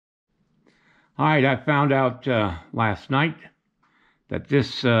All right, I found out last night that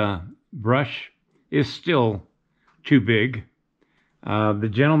this brush is still too big. The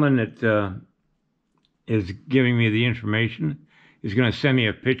gentleman that is giving me the information is going to send me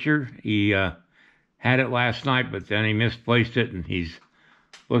a picture. He had it last night, but then he misplaced it, and he's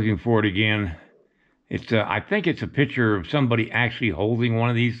looking for it again. It's I think it's a picture of somebody actually holding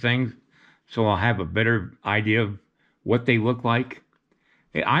one of these things, so I'll have a better idea of what they look like.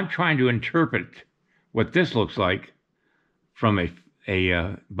 I'm trying to interpret what this looks like from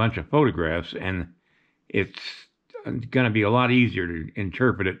a bunch of photographs, and it's going to be a lot easier to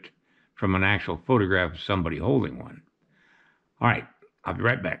interpret it from an actual photograph of somebody holding one. All right, I'll be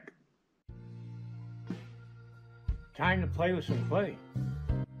right back. Time to play with some clay.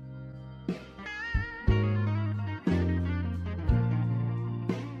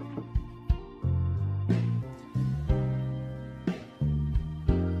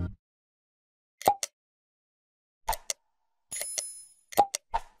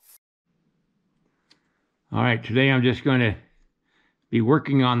 All right, today I'm just going to be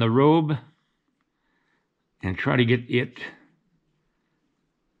working on the robe and try to get it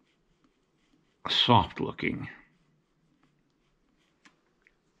soft looking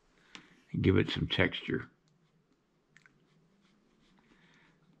and give it some texture.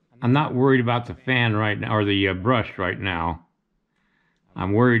 I'm not worried about the fan right now, or the brush right now.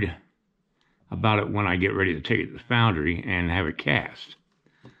 I'm worried about it when I get ready to take it to the foundry and have it cast.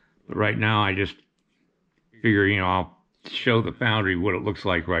 But right now I just figure, I'll show the foundry what it looks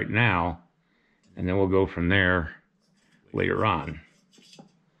like right now, and then we'll go from there later on.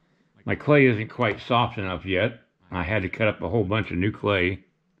 My clay isn't quite soft enough yet. I had to cut up a whole bunch of new clay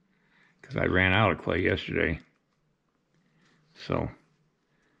because I ran out of clay yesterday. So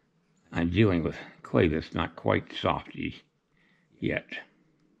I'm dealing with clay that's not quite softy yet.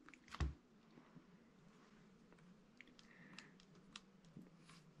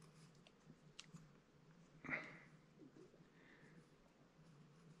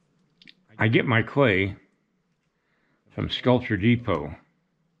 I get my clay from Sculpture Depot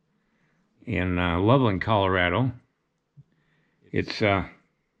in Loveland, Colorado. It's a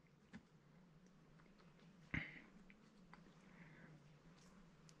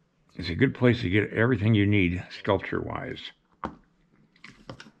good place to get everything you need sculpture-wise.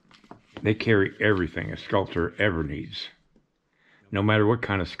 They carry everything a sculptor ever needs, no matter what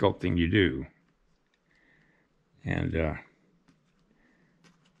kind of sculpting you do. And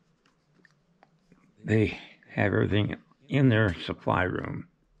they have everything in their supply room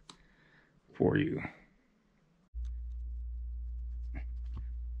for you.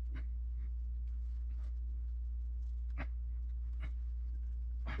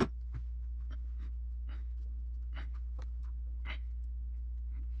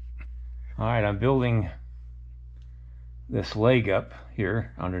 All right, I'm building this leg up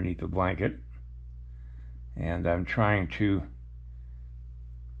here underneath the blanket, and I'm trying to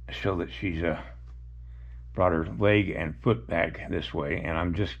show that she's brought her leg and foot back this way, and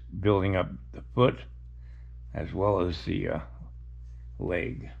I'm just building up the foot as well as the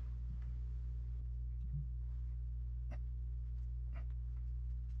leg.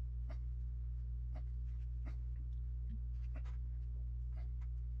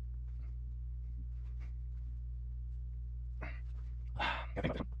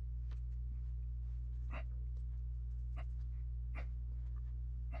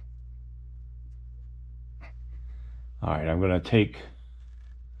 All right, I'm going to take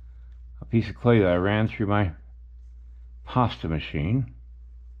a piece of clay that I ran through my pasta machine,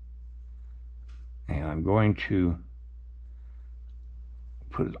 and I'm going to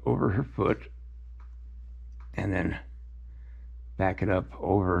put it over her foot and then back it up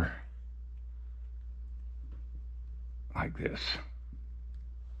over like this.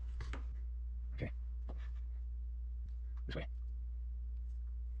 Okay, this way.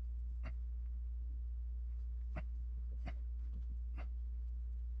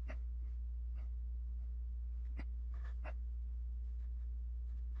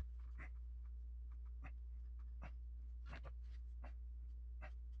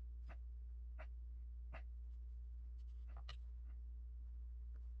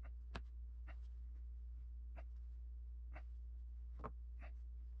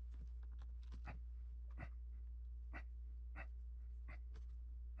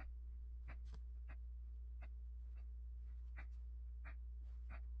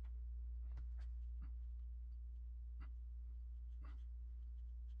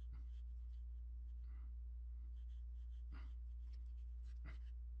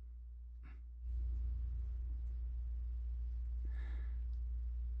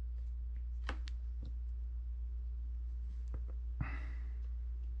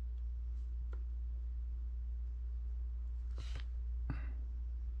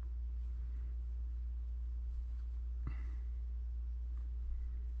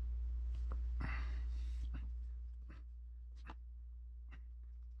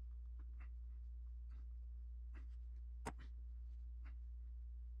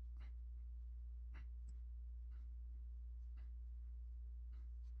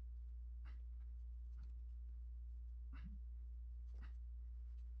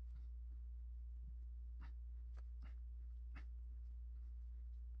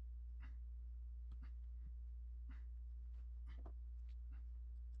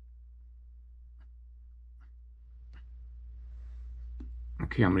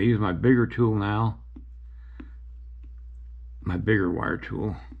 Okay, I'm going to use my bigger tool now, my bigger wire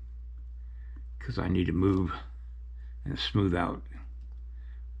tool, because I need to move and smooth out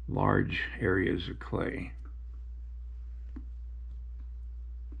large areas of clay.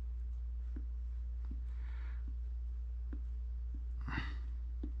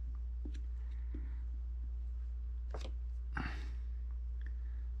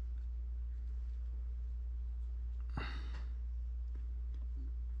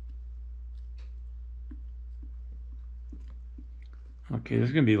 Okay, this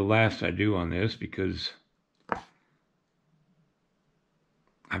is going to be the last I do on this because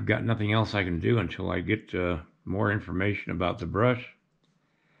I've got nothing else I can do until I get more information about the brush.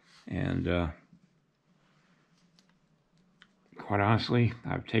 And quite honestly,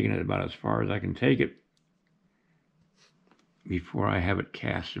 I've taken it about as far as I can take it before I have it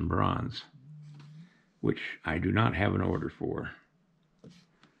cast in bronze, which I do not have an order for.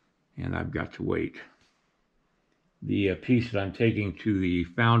 And I've got to wait. The piece that I'm taking to the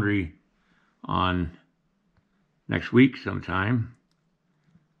foundry on next week sometime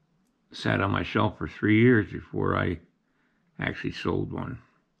sat on my shelf for 3 years before I actually sold one.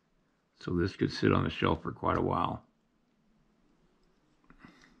 So this could sit on the shelf for quite a while.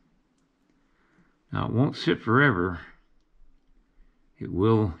 Now it won't sit forever. It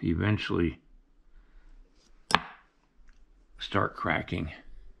will eventually start cracking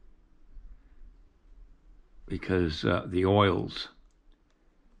because the oils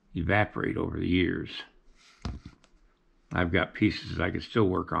evaporate over the years. I've got pieces I could still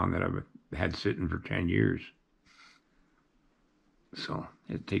work on that I've had sitting for 10 years. So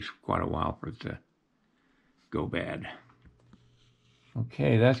it takes quite a while for it to go bad.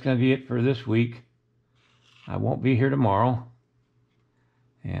 Okay, that's going to be it for this week. I won't be here tomorrow.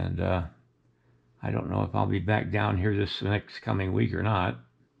 And I don't know if I'll be back down here this next coming week or not.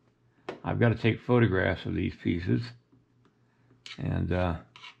 I've got to take photographs of these pieces. And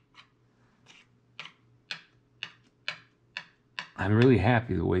I'm really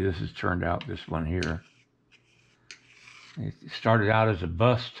happy the way this has turned out, this one here. It started out as a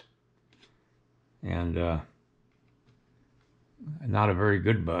bust, and not a very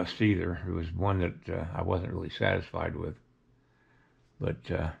good bust either. It was one that I wasn't really satisfied with. But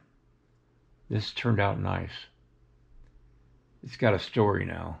this turned out nice. It's got a story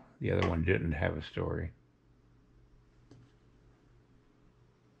now. The other one didn't have a story.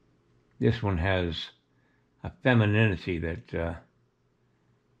 This one has a femininity that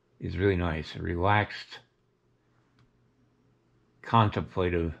is really nice. A relaxed,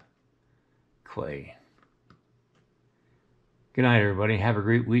 contemplative clay. Good night, everybody. Have a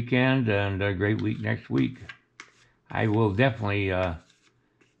great weekend and a great week next week. I will definitely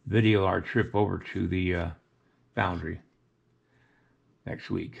video our trip over to the foundry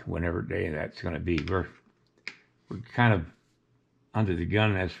next week, whenever day that's going to be. We're kind of under the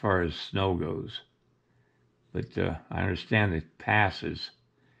gun as far as snow goes, but I understand the pass is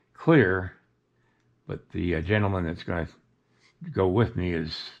clear, but the gentleman that's going to go with me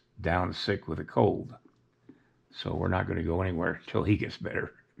is down sick with a cold, so we're not going to go anywhere till he gets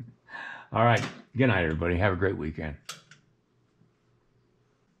better. All right, good night, everybody. Have a great weekend.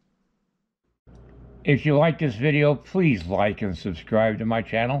 If you like this video, please like and subscribe to my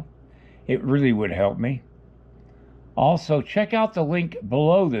channel. It really would help me. Also, check out the link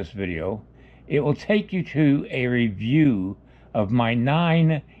below this video. It will take you to a review of my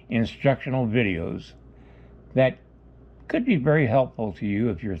 9 instructional videos that could be very helpful to you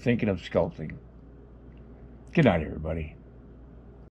if you're thinking of sculpting. Good night, everybody.